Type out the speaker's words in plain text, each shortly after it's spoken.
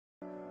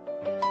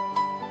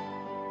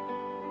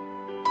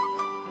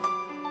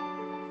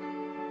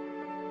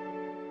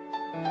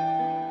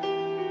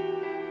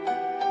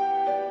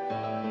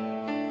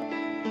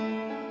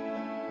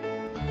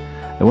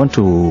I want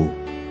to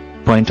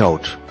point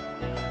out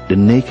the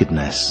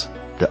nakedness,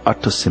 the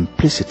utter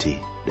simplicity,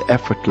 the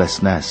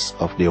effortlessness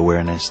of the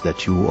awareness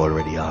that you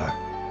already are.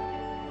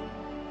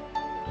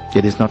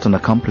 It is not an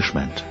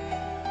accomplishment.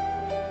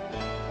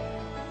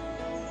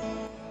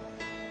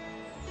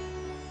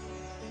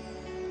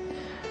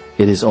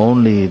 It is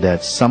only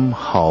that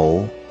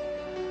somehow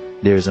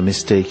there is a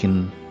mistake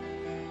in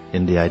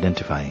the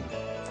identifying.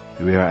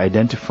 We are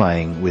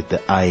identifying with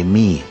the I,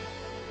 me.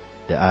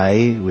 The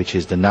I, which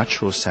is the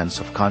natural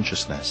sense of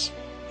consciousness.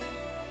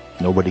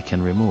 Nobody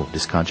can remove.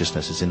 This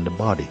consciousness is in the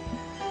body.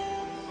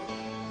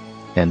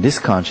 And this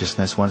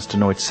consciousness wants to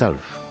know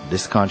itself.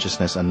 This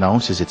consciousness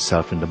announces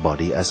itself in the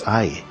body as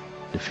I.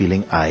 The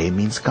feeling I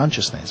means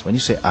consciousness. When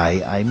you say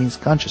I means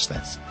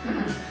consciousness.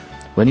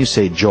 When you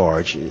say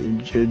George,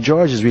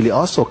 George is really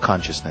also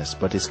consciousness,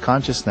 but it's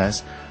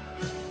consciousness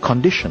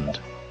conditioned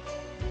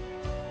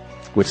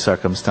with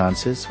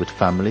circumstances, with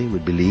family,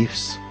 with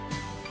beliefs,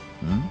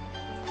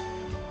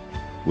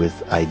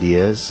 with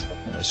ideas.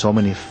 So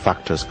many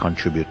factors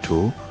contribute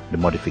to the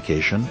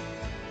modification,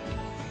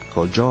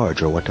 called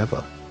George or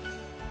whatever.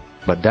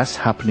 But that's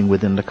happening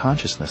within the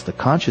consciousness. The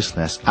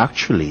consciousness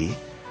actually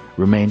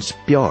remains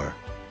pure,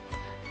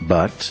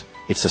 but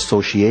it's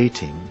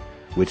associating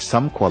with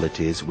some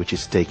qualities which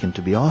is taken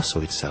to be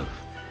also itself.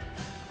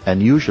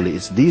 And usually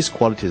it's these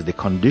qualities, the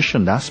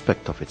conditioned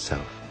aspect of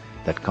itself,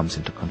 that comes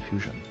into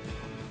confusion.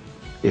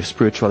 If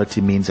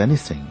spirituality means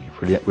anything,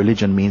 if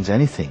religion means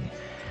anything,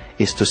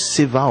 is to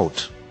sieve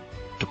out,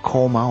 to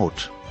comb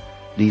out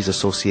these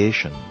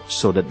associations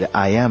so that the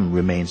I am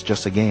remains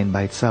just again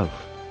by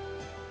itself.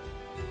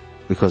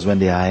 Because when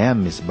the I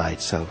am is by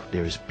itself,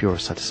 there is pure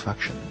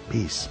satisfaction and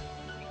peace.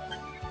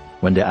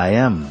 When the I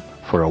am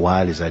for a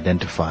while is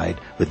identified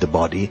with the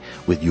body,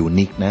 with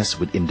uniqueness,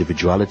 with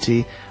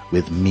individuality,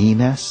 with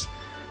me-ness,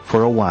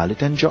 for a while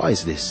it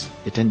enjoys this.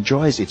 It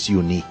enjoys its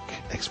unique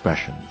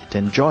expression. It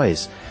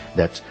enjoys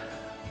that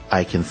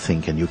I can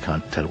think and you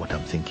can't tell what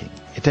I'm thinking.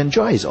 It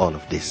enjoys all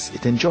of this.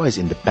 It enjoys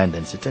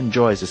independence. It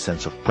enjoys a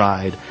sense of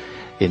pride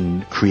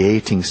in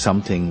creating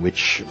something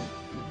which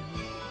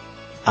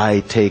I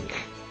take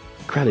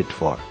credit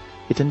for.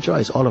 It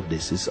enjoys all of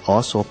this. It's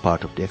also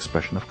part of the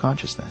expression of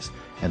consciousness.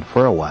 And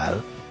for a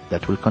while,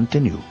 that will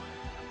continue.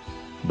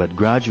 But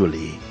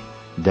gradually,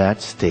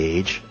 that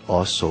stage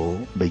also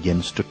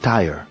begins to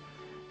tire,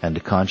 and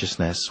the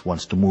consciousness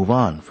wants to move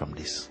on from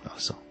this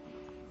also.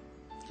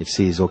 It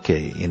sees,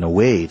 okay, in a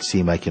way it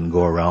seems I can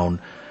go around,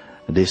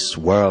 this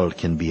world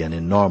can be an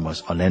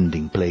enormous,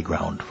 unending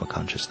playground for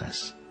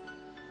consciousness.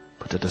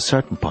 But at a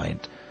certain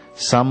point,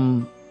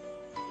 some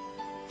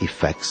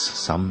effects,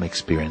 some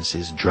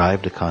experiences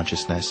drive the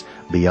consciousness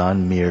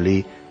beyond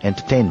merely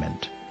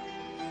entertainment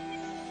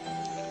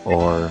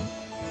or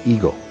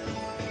ego,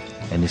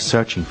 and is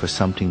searching for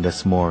something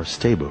that's more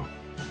stable.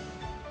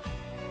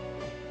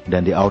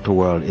 Then the outer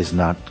world is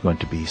not going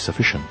to be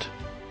sufficient.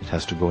 It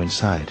has to go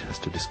inside, has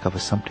to discover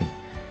something.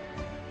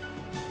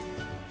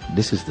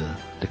 This is the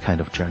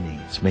kind of journey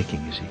it's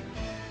making, you see.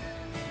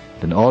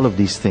 Then all of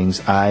these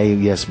things,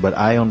 yes, but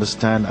I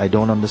understand, I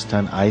don't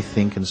understand, I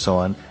think, and so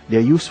on,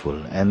 they're useful,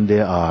 and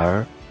there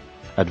are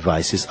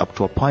advices up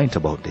to a point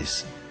about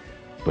this.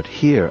 But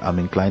here, I'm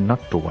inclined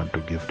not to want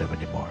to give them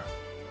anymore.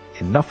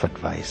 Enough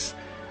advice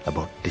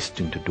about this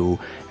thing to do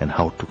and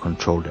how to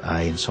control the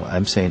I, and so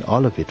I'm saying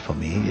all of it for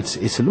me,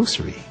 it's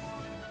illusory.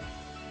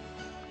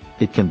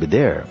 It can be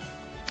there,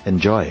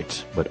 enjoy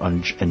it, but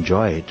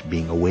enjoy it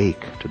being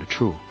awake to the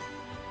true.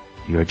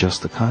 You're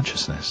just the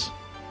consciousness.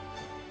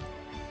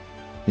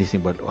 You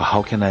think, but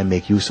how can I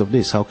make use of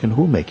this? How can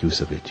who make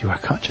use of it? You are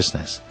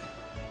consciousness.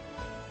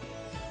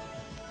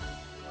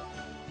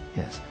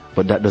 Yes,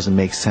 but that doesn't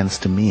make sense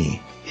to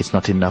me. It's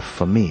not enough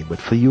for me, but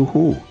for you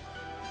who?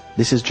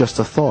 This is just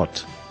a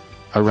thought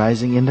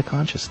arising in the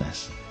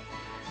consciousness.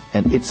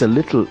 And it's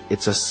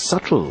a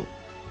subtle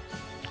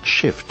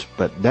shift,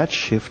 but that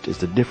shift is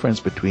the difference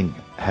between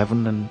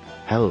heaven and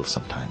hell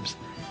sometimes.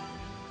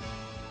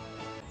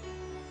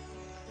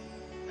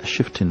 A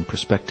shift in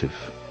perspective.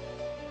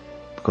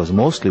 Because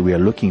mostly we are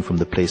looking from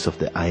the place of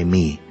the I,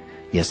 me.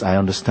 Yes, I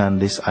understand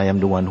this. I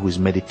am the one who is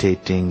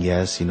meditating.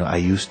 Yes, I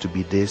used to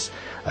be this.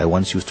 I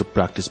once used to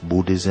practice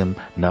Buddhism.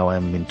 Now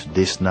I'm into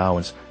this now.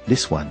 And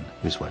this one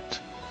is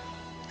what?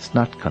 It's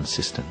not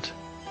consistent.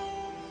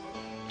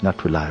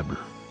 Not reliable.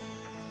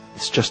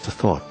 It's just a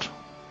thought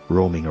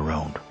roaming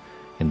around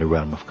in the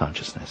realm of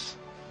consciousness.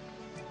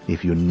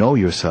 If you know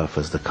yourself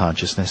as the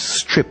consciousness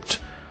stripped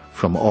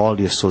from all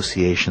the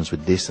associations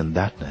with this and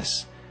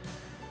thatness,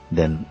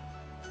 then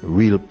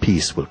real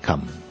peace will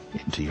come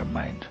into your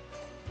mind.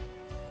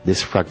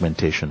 This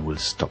fragmentation will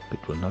stop.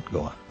 It will not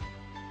go on.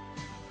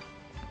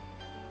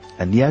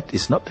 And yet,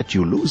 it's not that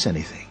you lose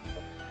anything.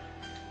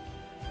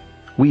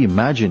 We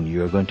imagine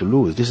you are going to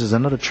lose. This is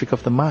another trick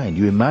of the mind.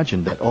 You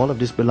imagine that all of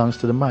this belongs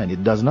to the mind.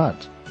 It does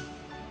not.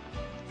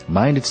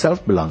 Mind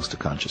itself belongs to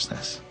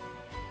consciousness.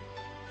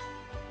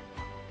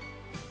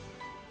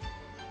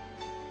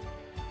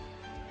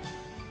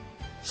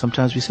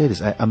 Sometimes we say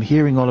this, I'm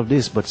hearing all of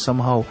this, but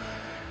somehow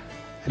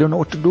I don't know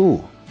what to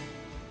do.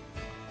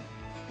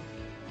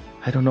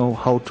 I don't know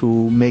how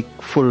to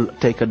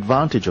take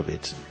advantage of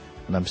it.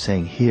 And I'm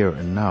saying here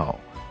and now,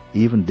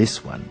 even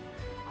this one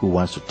who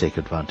wants to take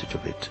advantage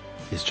of it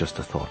is just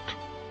a thought.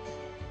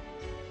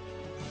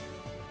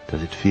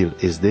 Does it feel,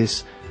 is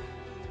this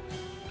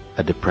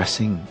a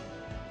depressing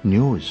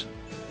news?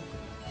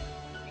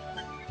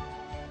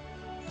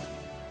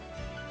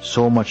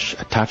 So much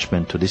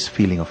attachment to this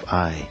feeling of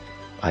I,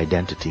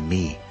 identity,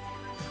 me,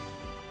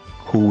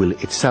 who will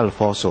itself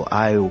also,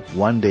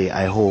 one day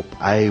I hope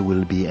I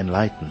will be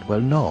enlightened.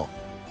 Well, no.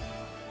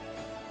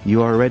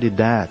 You are already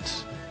that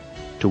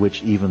to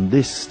which even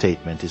this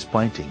statement is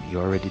pointing.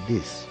 You're already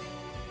this.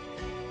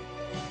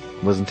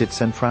 Wasn't it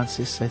St.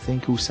 Francis, I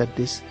think, who said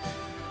this?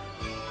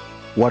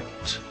 What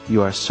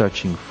you are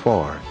searching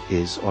for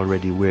is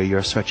already where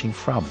you're searching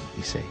from,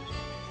 he say.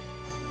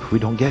 We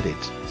don't get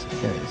it.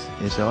 Yes.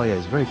 You say, oh yeah,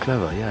 it's very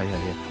clever, yeah.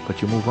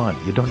 But you move on.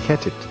 You don't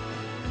get it.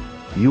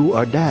 You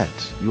are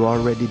that. You are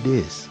already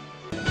this.